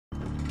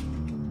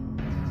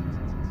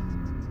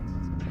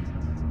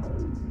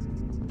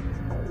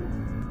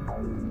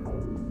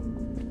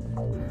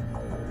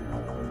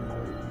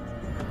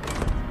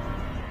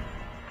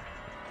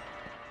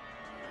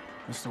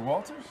Mr.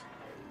 Walters?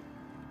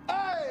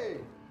 Hey!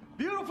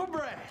 Beautiful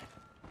Brad.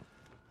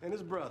 And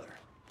his brother.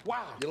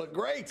 Wow, you look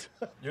great.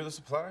 You're the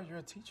supplier? You're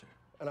a teacher.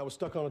 And I was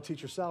stuck on a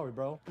teacher's salary,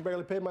 bro. I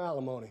barely paid my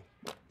alimony.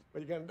 What are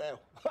you gonna do?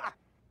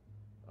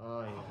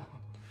 Oh,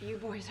 yeah. You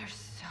boys are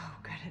so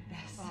good at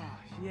this. Oh,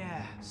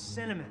 yeah,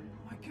 cinnamon.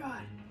 Oh, my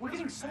God. We're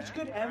getting such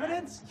good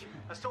evidence.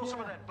 I stole some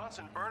of that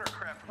Bunsen burner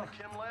crap from the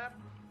chem lab.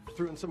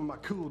 Threw in some of my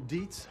cool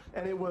deets,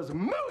 and it was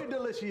muy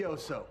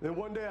delicioso. Then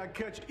one day I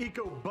catch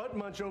Eco Butt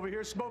Munch over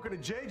here smoking a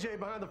JJ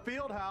behind the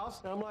field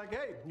house. And I'm like,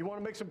 hey, you want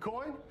to make some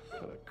coin?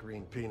 What a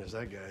green penis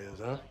that guy is,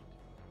 huh?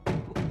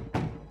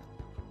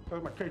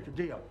 Where's my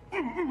quesadilla?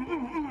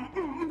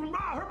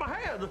 I hurt my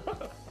hand.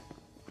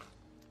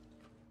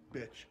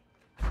 Bitch.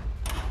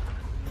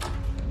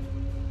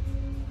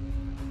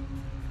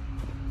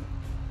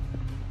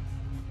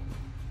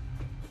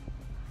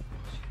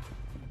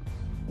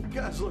 You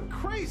guys look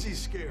crazy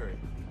scary.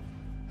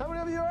 How many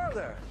of you are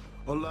there?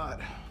 A lot.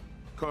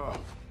 Carl.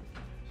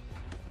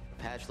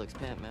 Patch looks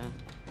pimp, man.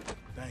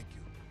 Thank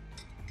you.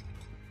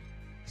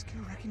 He's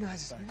gonna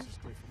recognize us,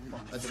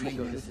 man.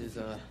 Amigo, this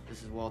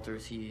is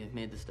Walters. He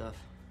made the stuff.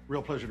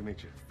 Real pleasure to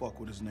meet you. Fuck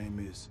what his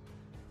name is.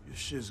 Your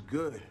shit's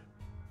good.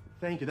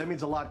 Thank you. That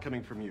means a lot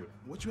coming from you.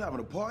 What, you having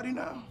a party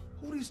now?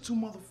 Who these two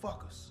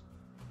motherfuckers?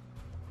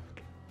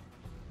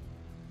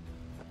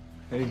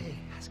 Hey,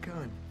 how's it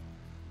going?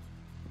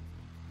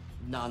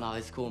 No,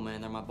 it's cool,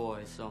 man. They're my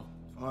boys, so.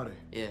 Are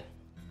they? Yeah.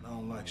 I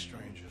don't like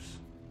strangers.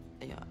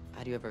 Yeah.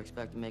 How do you ever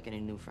expect to make any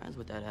new friends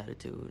with that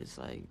attitude? It's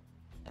like,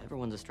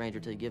 everyone's a stranger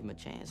till you give them a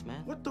chance,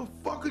 man. What the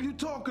fuck are you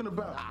talking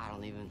about? I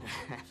don't even.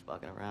 Just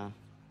fucking around.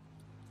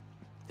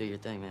 Do your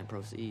thing, man.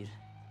 Proceed.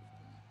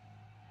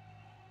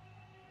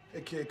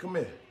 Hey, kid, come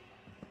here.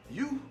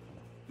 You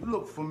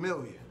look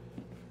familiar.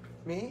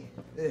 Me?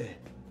 Yeah.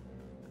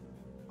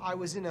 I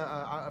was in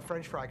a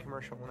French fry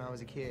commercial when I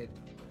was a kid.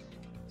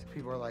 So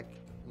people are like,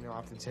 you know,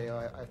 often say,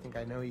 oh, I think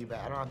I know you, but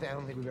I don't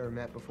think we've ever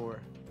met before.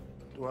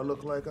 Do I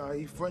look like I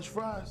eat French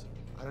fries?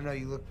 I don't know,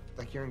 you look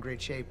like you're in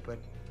great shape, but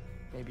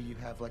maybe you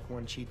have like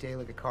one cheat day,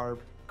 like a carb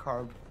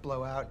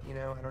blowout, you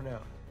know? I don't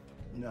know.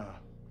 Nah.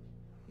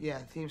 Yeah,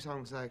 the theme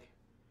song's like,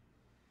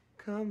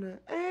 come to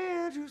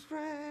Andrew's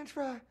French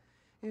Fry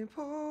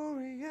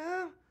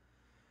Emporium,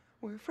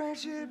 where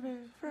friendship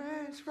and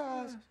French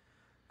fries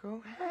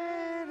go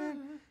hand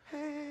in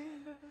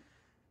hand.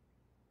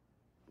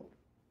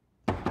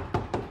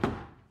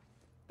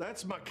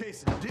 That's my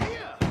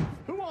quesadilla.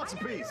 Who wants a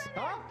piece,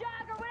 huh?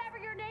 Doug, or whatever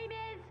your name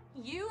is.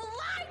 You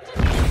lied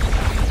to me!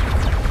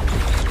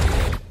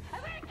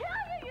 I'm gonna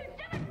kill you, you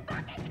stupid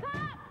fucking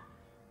cop!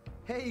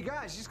 Hey, you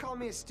guys, you just called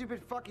me a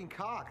stupid fucking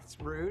cock. It's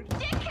rude.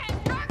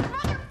 Dickhead, dark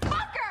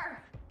motherfucker!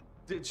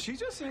 Did she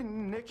just say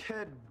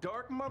Nickhead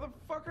Dark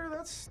motherfucker?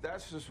 That's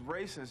just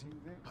racist.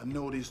 I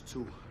know these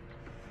two.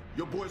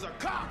 Your boys are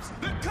cops!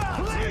 They're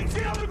cops! Please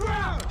get on the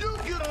ground! You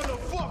get on the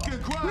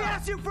fucking ground! We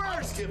asked you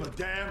first! Give a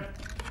damn.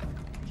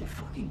 You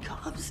fucking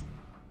cops.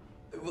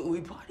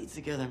 We partied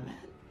together, man.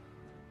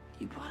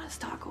 You bought us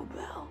Taco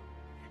Bell.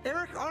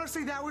 Eric,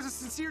 honestly, that was a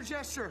sincere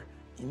gesture.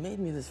 You made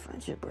me this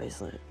friendship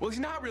bracelet. Well, he's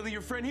not really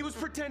your friend. He was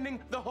pretending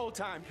the whole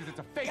time because it's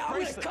a fake I'm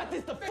bracelet. gonna cut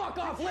this the fuck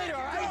off later,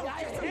 all right?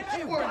 I hate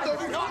you. What the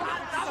fuck?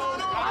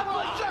 I'm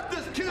gonna shut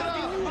this kid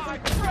up! My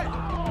friend!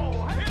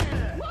 Oh,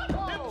 hey!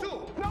 Them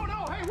two! No,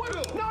 hey,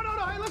 wait! No,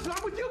 hey, listen,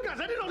 I'm with you guys.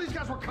 I didn't know these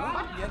guys were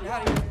cops. Get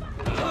out of here.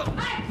 I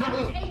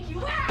fucking hate you!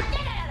 Where?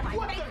 Get it out of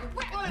my face!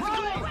 Where?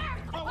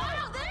 Oh,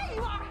 there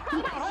you are!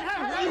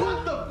 Hey,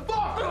 what the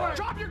fuck?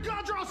 Drop your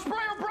guns or I'll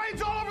spray your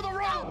brains all over the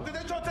road! Did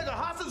they try to take a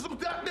hostage to some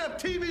goddamn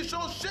TV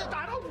show shit?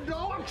 I don't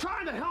know. I'm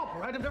trying to help,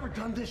 all right? I've never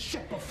done this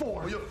shit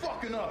before. Well, you're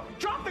fucking up.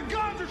 Drop the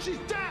guns or she's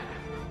dead!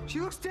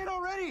 She looks dead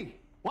already.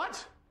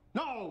 What?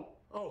 No.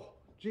 Oh,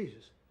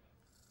 Jesus.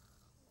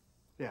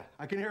 Yeah,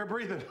 I can hear her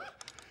breathing.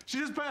 She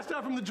just passed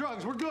out from the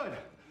drugs. We're good.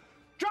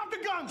 Drop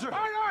the guns or... All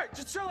right,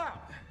 just chill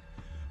out.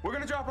 We're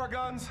gonna drop our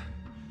guns.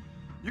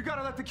 You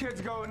gotta let the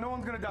kids go. No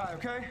one's gonna die,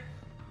 okay?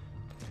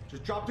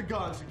 Just drop the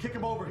guns and kick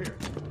them over here.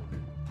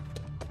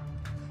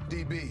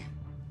 DB,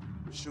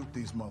 shoot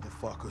these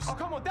motherfuckers. Oh,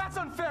 come on, that's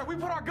unfair. We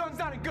put our guns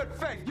down in good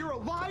faith. You're a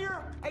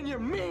liar and you're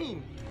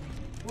mean.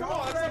 Come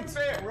on, that's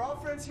unfair. We're all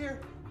friends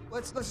here.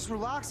 Let's just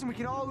relax and we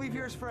can all leave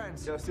here as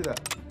friends. Yeah, let's do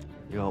that.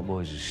 You all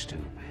boys are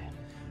stupid.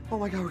 Oh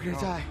my God, we're gonna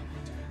die.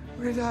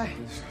 We're gonna die.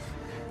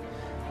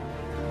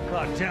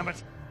 God damn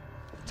it.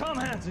 Tom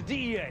Hansen,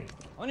 DEA.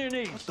 On your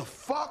knees. What the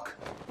fuck?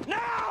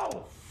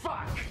 Now!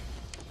 Fuck!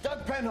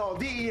 Doug Penhall,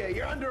 DEA,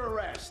 you're under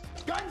arrest.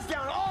 Guns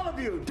down, all of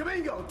you.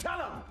 Domingo, tell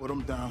him. Put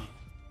them down.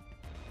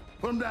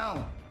 Put them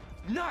down.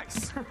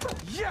 Nice!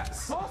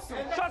 Yes! Awesome!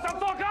 Shut the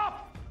fuck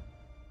up!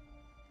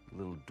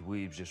 Little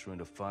dweebs just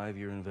ruined a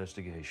 5-year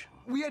investigation.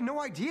 We had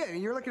no idea. I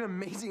mean, you're like an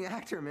amazing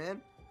actor,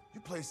 man.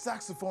 You play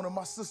saxophone at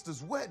my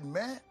sister's wedding,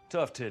 man.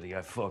 Tough titty,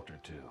 I fucked her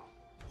too.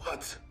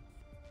 What?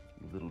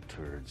 You little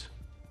turds.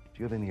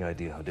 Do you have any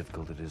idea how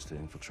difficult it is to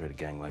infiltrate a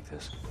gang like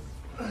this?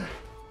 Do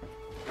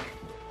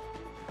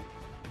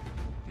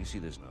you see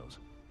this nose?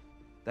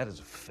 That is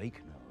a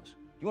fake nose.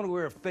 You want to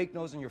wear a fake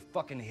nose on your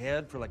fucking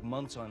head for like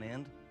months on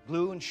end?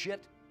 Glue and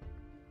shit?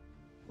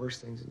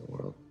 Worst things in the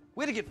world.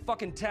 Way to get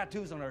fucking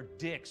tattoos on our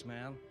dicks,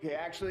 man. Okay,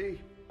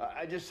 actually,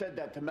 I just said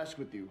that to mess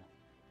with you.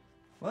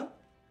 What?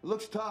 It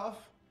looks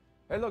tough.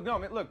 Hey, look, no,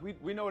 man, look,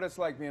 we know what it's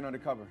like being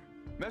undercover.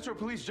 Metro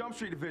Police Jump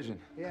Street Division.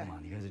 Yeah. Come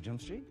on, you guys are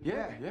Jump Street?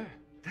 Yeah.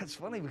 That's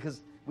funny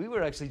because we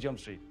were actually Jump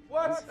Street.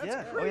 What? That's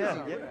Yeah. crazy.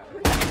 Oh, yeah.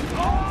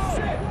 Oh,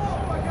 shit!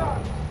 Oh, my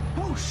God!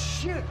 Oh,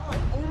 shit!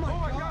 Oh,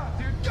 my God,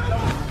 dude!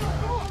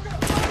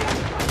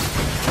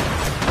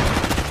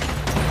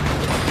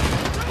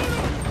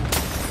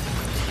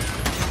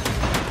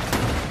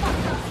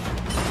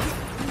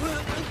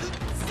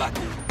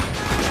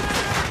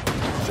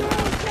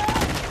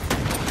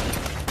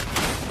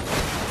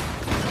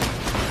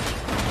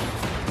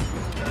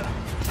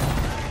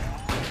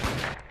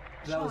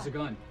 That was a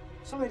gun.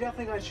 Somebody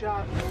definitely got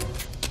shot.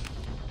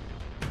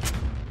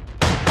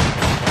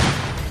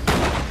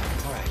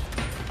 All right.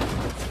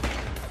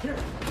 Here,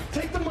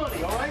 take the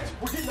money, all right?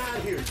 We're getting out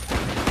of here.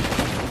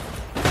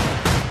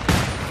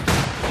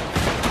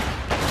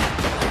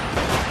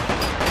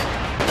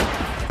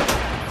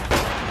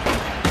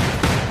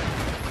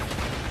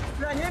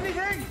 Did I hear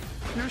anything?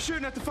 You were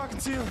shooting at the fucking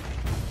ceiling.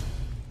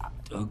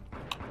 Doug,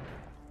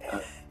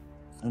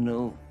 I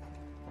know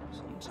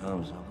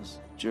sometimes I was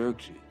a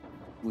jerk.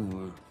 We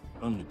were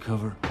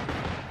undercover.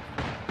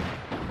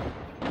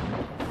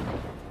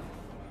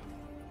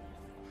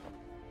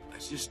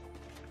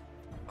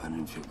 I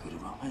didn't feel good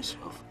about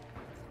myself.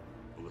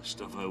 All the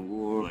stuff I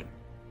wore, like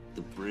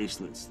the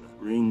bracelets, the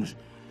rings,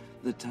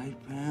 the tight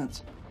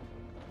pants.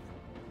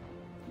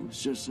 It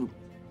was just so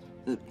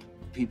that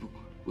people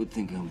would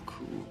think I'm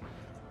cool.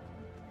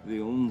 The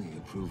only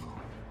approval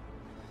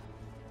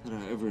that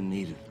I ever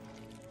needed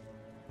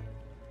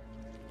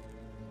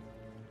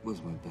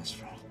was my best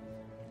friend.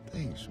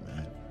 Thanks,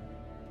 man.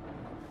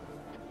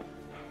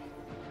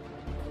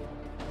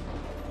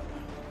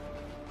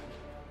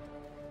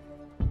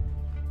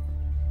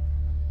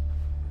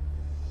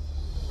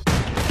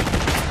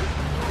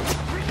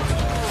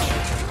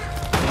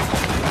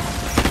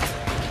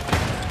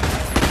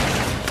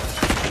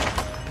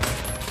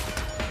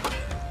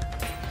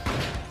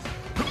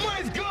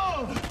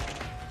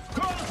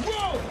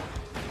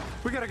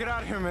 We gotta get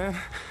out of here, man.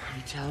 Are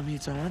you telling me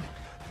it's on?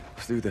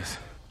 Let's do this.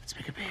 Let's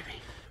make a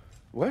baby.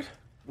 What?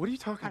 What are you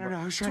talking about? I don't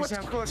know. I was trying to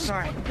sound cool.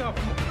 Sorry. No.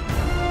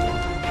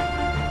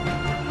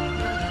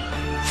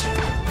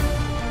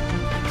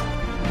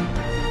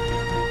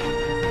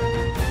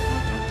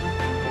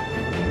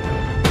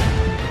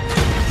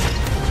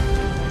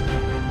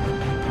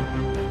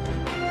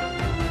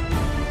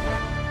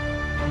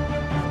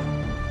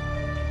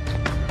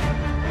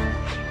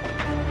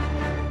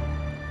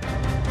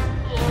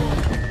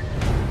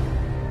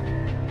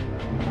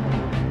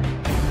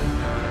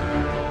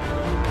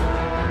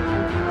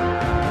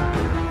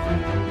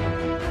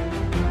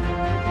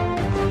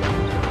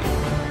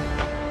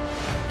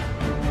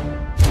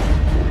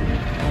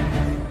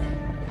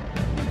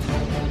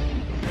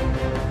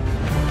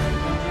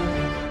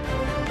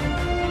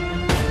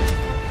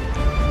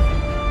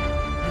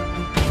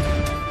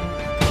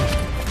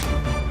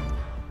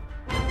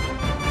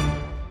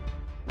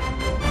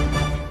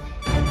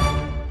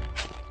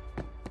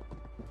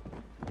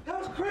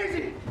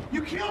 Crazy!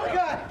 You killed a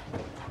guy!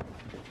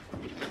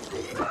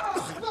 Oh,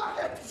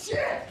 fucking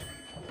shit!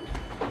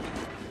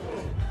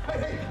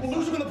 Hey, we'll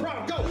lose him in the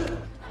prom. Go!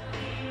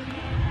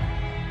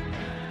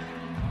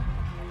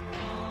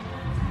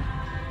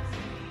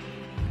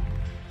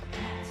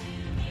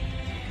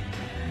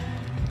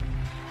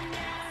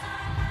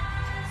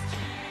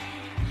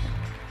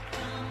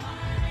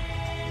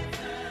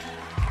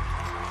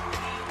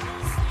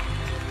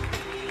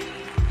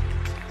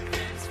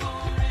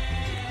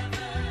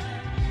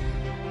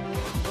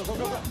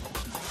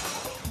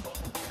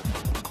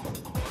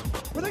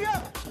 Where'd they go?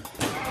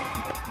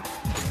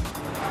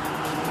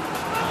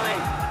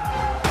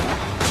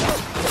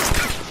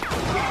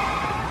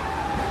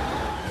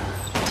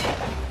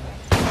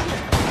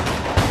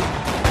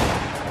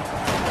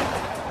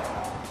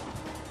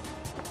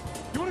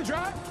 You wanna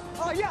drive?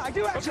 Oh, yeah, I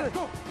do actually. Okay,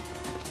 go.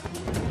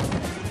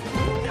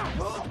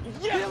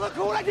 Yeah, look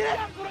what I did!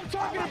 That's what I'm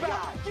talking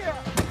about.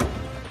 Yeah.